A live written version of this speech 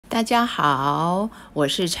大家好，我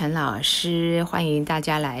是陈老师，欢迎大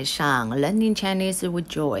家来上 Learning Chinese with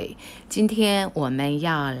Joy。今天我们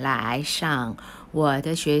要来上我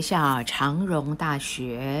的学校长荣大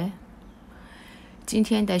学。今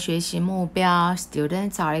天的学习目标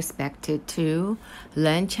Students are expected to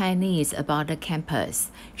learn Chinese about the campus，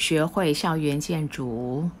 学会校园建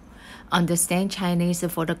筑 Understand Chinese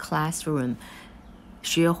for the classroom，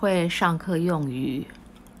 学会上课用语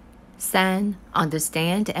3.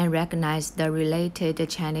 Understand and recognize the related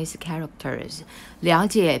Chinese characters. 了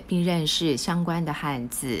解并认识相关的汉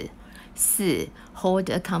字。4. Hold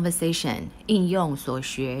a conversation. 应用所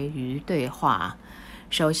学于对话。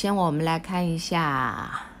首先我们来看一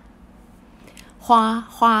下花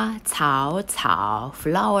花草草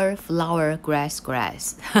flower flower grass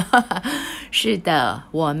grass 是的，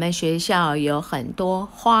我们学校有很多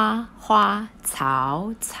花花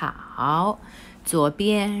草草，左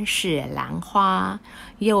边是兰花，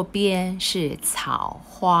右边是草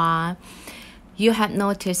花。You have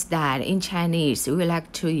noticed that in Chinese, we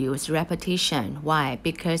like to use repetition. Why?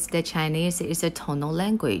 Because the Chinese is a tonal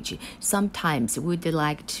language. Sometimes we'd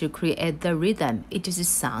like to create the rhythm. It just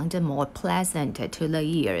sounds more pleasant to the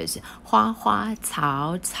ears. 花花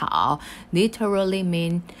草草 literally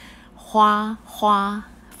mean 花花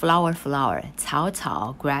flower flower, 草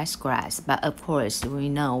草 grass grass, but of course we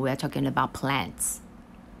know we are talking about plants.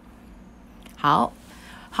 好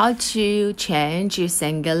How to change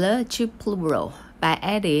singular to plural by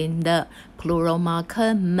adding the plural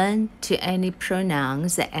marker "men" to any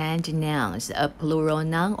pronouns and nouns. A plural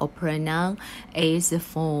noun or pronoun is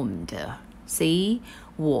formed. See,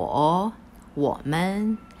 我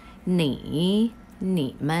们你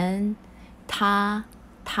们他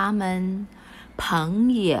们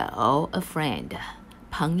朋友 a friend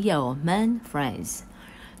朋友们 friends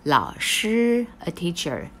老师 a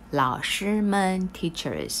teacher 老师们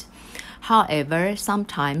teachers. However,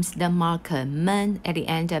 sometimes the marker "men" at the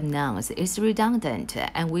end of nouns is redundant,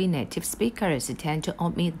 and we native speakers tend to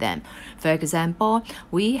omit them. For example,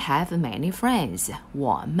 we have many friends.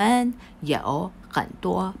 我们有很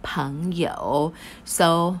多朋友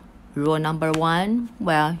So, rule number 1,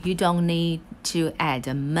 well, you don't need to add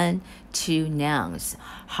 "men" to nouns.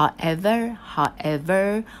 However,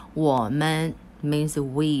 我们 means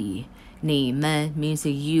we. 你们 means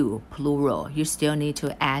you, plural. You still need to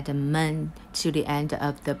add "men" to the end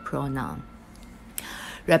of the pronoun.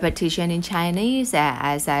 Repetition in Chinese,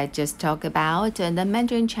 as I just talked about, the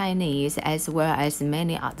Mandarin Chinese, as well as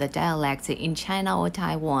many other dialects in China or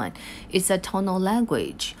Taiwan, is a tonal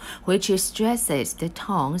language, which stresses the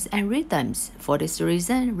tones and rhythms. For this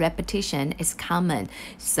reason, repetition is common,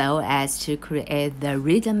 so as to create the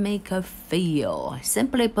rhythmic feel.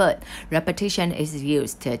 Simply put, repetition is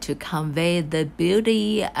used to convey the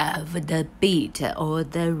beauty of the beat or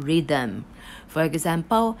the rhythm. For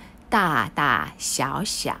example, 大大小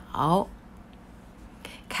小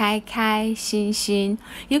开开心心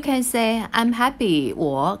You can say I'm happy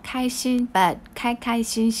我开心 but 开开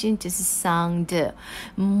心心 just sound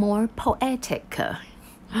more poetic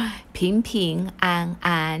平平安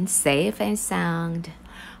安 safe and sound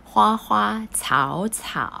花花草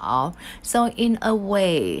草 So in a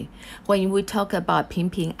way, when we talk about 平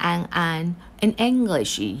平安安 in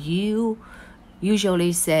English, you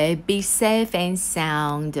usually say be safe and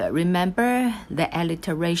sound. Remember the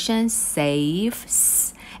alliteration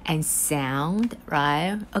safe and sound,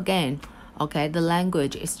 right? Again, okay, the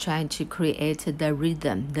language is trying to create the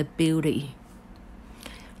rhythm, the beauty.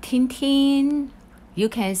 听听 You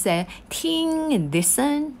can say 听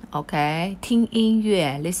listen, okay? 听音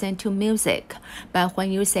乐 listen to music. But when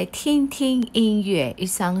you say 听听音乐 it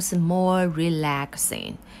sounds more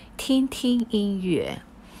relaxing. 听听音乐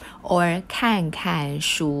Or 看看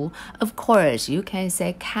书 Of course, you can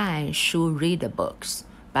say 看书 read the books.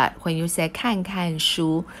 But when you say 看看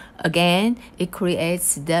书 again, it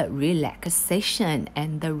creates the relaxation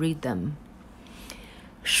and the rhythm.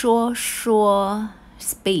 说说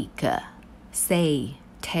speak, say,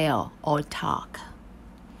 tell, or talk.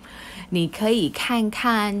 你可以看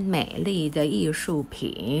看美丽的艺术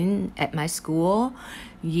品 At my school,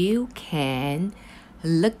 you can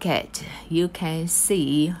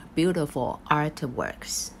see beautiful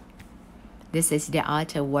artworks. This is the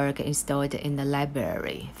artwork installed in the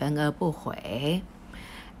library, 分而不回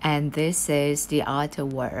And this is the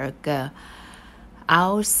artwork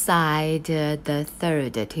outside the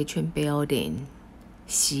third teaching building,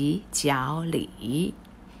 洗脚里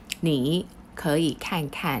你可以看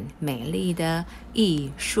看美丽的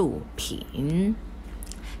艺术品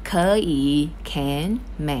可以 can,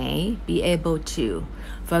 may, be able to.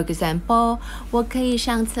 For example, 我可以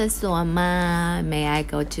上厕所吗？ May I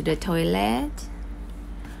go to the toilet?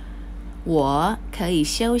 我可以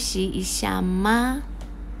休息一下吗？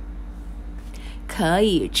可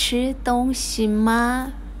以吃东西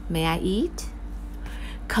吗？ May I eat?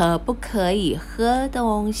 可不可以喝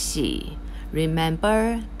东西？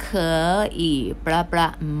 Remember, 可以 blah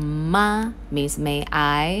blah 吗 means may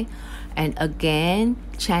I. And again,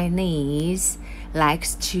 Chinese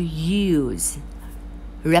likes to use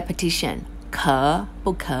repetition. 可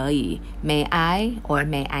不可以 May I or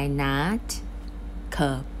may I not?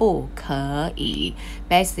 可不可以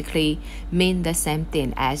basically mean the same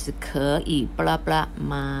thing as 可以 blah blah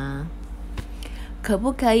吗？可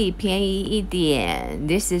不可以便宜一点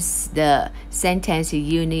This is the sentence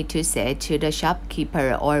you need to say to the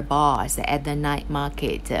shopkeeper or boss at the night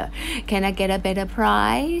market. Can I get a better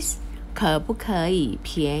price? 可不可以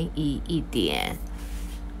便宜一点？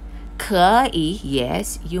可以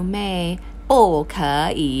Yes, you may. 不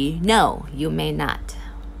可以 No, you may not.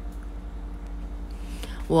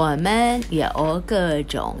 我们有各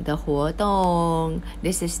种的活动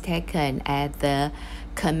This is taken at the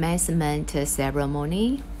commencement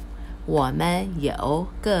ceremony. 我们有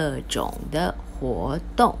各种的活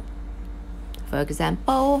动 For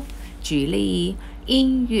example, 举例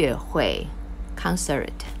音乐会 concert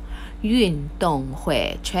运动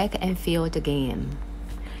会 track and field game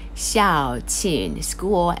校庆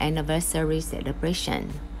school anniversary celebration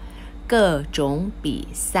各种比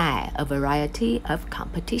赛 a variety of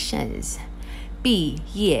competitions 毕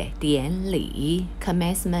业典礼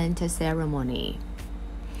commencement ceremony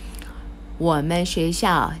我们学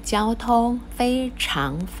校交通非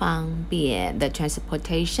常方便 The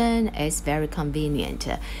transportation is very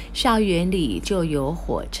convenient 校园里就有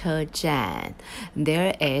火车站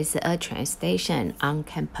There is a train station on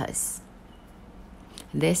campus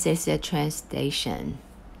This is a train station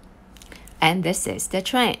And this is the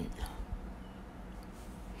train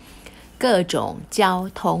各种交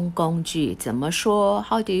通工具怎么说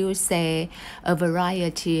How do you say a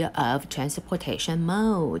variety of transportation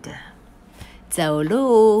mode? 走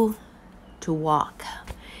路 to walk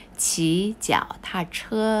骑脚踏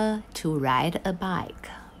车 to ride a bike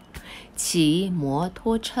骑摩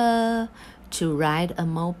托车 to ride a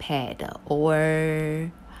moped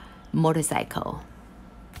or motorcycle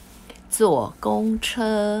坐公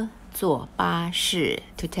车坐巴士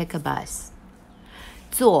to take a bus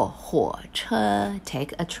坐火车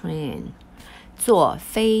take a train 坐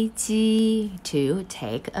飞机 to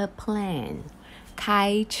take a plane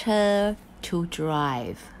开车 to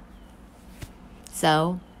drive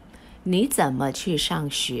So 你怎么去上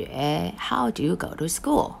学 How do you go to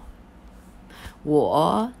school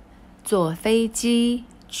我坐飞机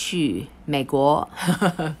去美国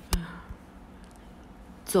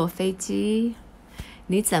坐飞机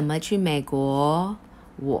你怎么去美国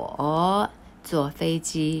我坐飞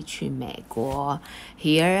机去美国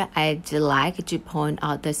Here I'd like to point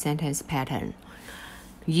out the sentence pattern.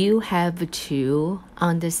 You have to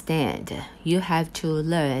understand. You have to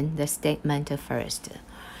learn the statement first.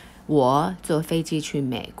 我坐飞机去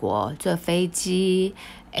美国坐飞機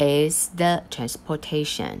is the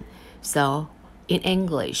transportation. So in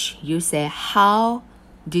English, you say, how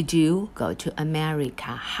did you go to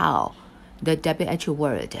America? How? The WH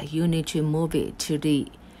word, you need to move it to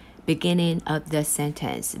the beginning of the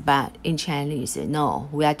sentence. But in Chinese, no,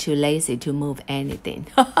 we are too lazy to move anything.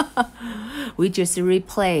 We just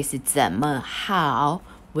replace 怎么 how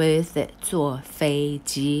with 坐飞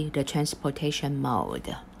机 the transportation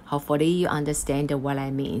mode. Hopefully you understand what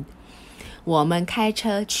I mean. 我们开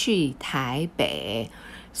车去台北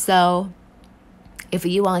So if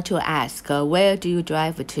you want to ask, where do you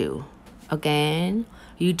drive to? Again,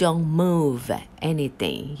 you don't move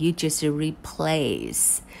anything. You just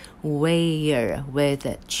replace where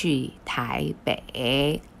with 去台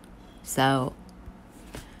北 So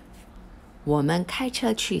我们开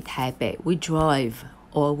车去台北 We drove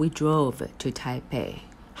or we drove to Taipei.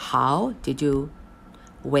 How did you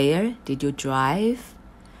Where did you drive?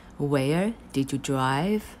 Where did you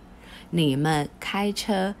drive? 你们开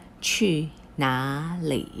车去哪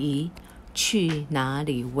里？去哪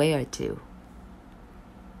里 Where to?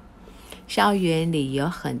 校园里有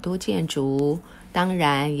很多建筑，当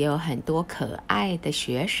然也有很多可爱的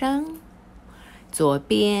学生。左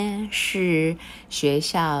边是学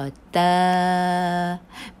校的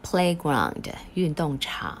playground 运动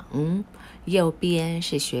场，右边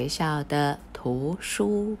是学校的图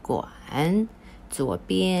书馆，左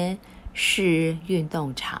边是运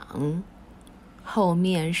动场，后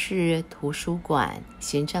面是图书馆、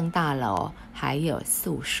行政大楼还有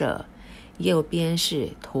宿舍，右边是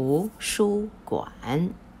图书馆。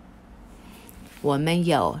我们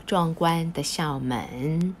有壮观的校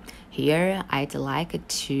门。Here I'd like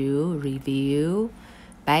to review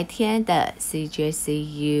白天的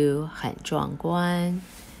CJCU 很壮观。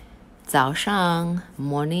早上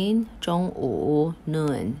morning 中午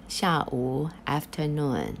noon 下午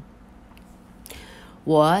afternoon。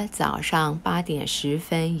我早上8点10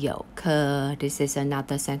分有课。This is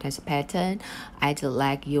another sentence pattern I'd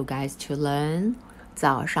like you guys to learn.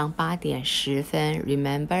 早上8点10分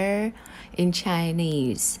Remember, in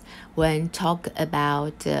Chinese, when talk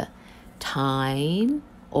about time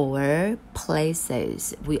or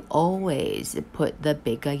places, we always put the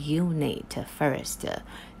bigger unit first.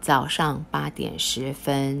 早上8点10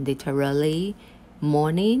分 literally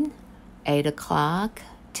morning, 8 o'clock,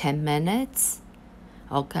 10 minutes.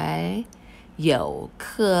 Okay, 有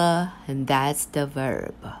课 and that's the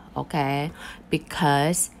verb. Okay,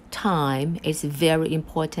 because time is very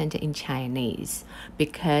important in Chinese.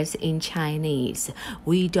 Because in Chinese,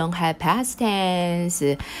 we don't have past tense,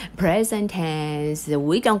 present tense.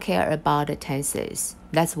 We don't care about the tenses.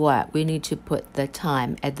 That's why we need to put the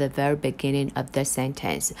time at the very beginning of the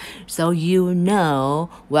sentence, so you know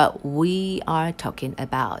what we are talking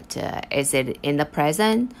about. Is it in the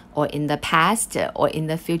present or in the past or in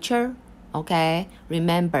the future? Okay,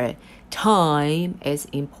 remember, time is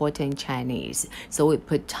important in Chinese, so we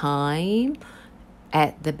put time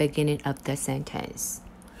at the beginning of the sentence.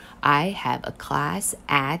 I have a class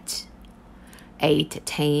at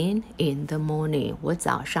 8:10 in the morning. 我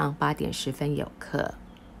早上8点10分有课。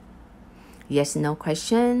Yes, no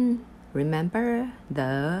question. Remember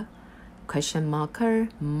the question marker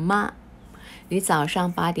吗？你早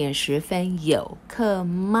上8点10分有课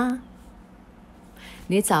吗？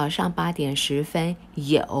你早上8点10分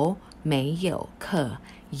有没有课？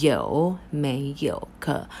有没有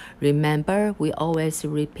课？ Remember, we always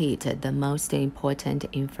repeat the most important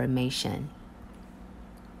information.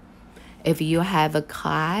 If you have a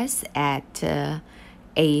class at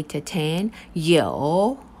 8 to 10,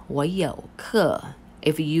 有，我有课。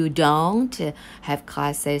If you don't have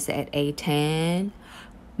classes at 8:10,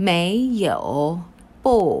 没有，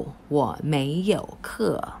不，我没有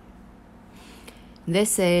课。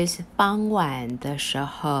This is 傍晚的时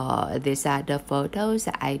候。These are the photos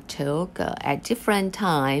I took at different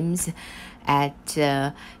times at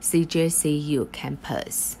CJCU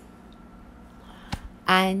campus.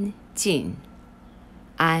 安静，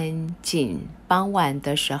安静。傍晚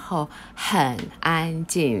的时候很安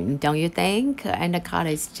静 Don't you think? And the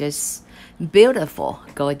color is just beautiful,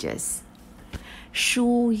 gorgeous.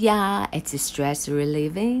 舒压 It's stress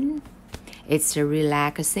relieving. It's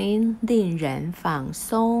relaxing, 令人放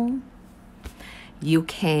松。You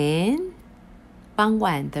can 傍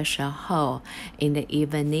晚的时候 In the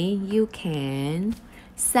evening, you can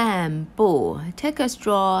散步 Take a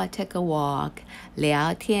stroll, take a walk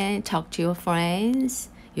聊天 Talk to your friends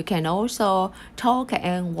You can also talk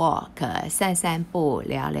and walk 散散步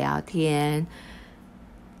聊聊天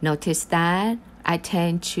Notice that I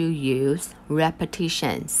tend to use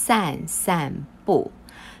repetition 散散步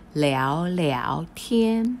聊聊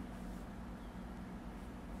天。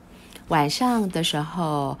晚上的时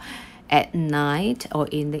候 at night or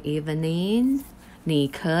in the evening 你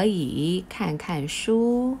可以看看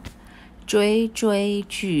书追追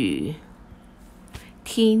剧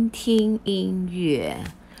听听音乐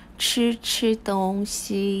吃吃东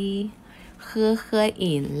西喝喝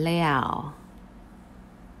饮料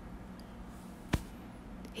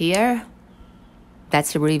Here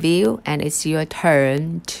That's a review, and it's your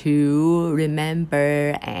turn to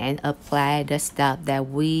remember and apply the stuff that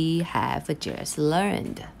we have just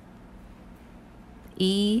learned.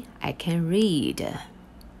 E, I can read.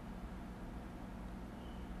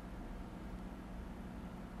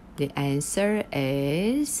 The answer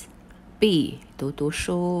is B, 读读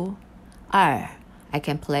书。2, I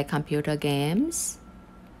can play computer games.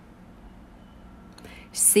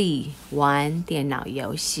 C, 玩电脑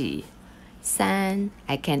游戏。3,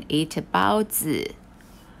 I can eat 包子。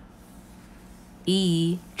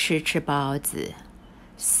E, 吃吃包子。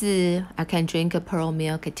4, I can drink pearl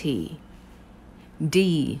milk tea.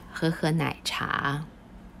 D, 喝喝奶茶。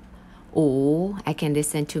5, I can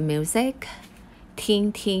listen to music.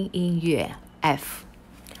 听听音乐。F.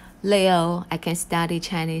 6, I can study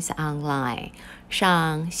Chinese online.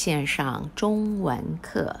 上线上中文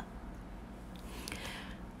课。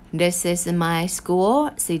This is my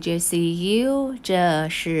school, CJCU. 这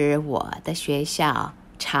是我的学校，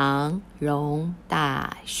长荣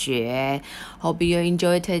大学。Hope you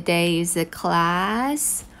enjoyed today's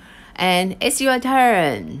class. And it's your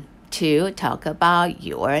turn to talk about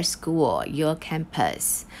your school, your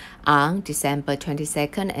campus. On December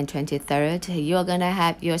 22nd and 23rd, you're going to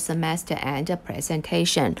have your semester end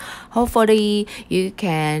presentation. Hopefully, you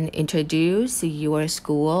can introduce your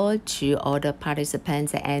school to all the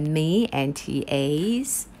participants and me and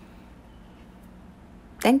TAs.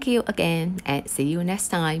 Thank you again and see you next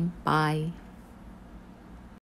time. Bye.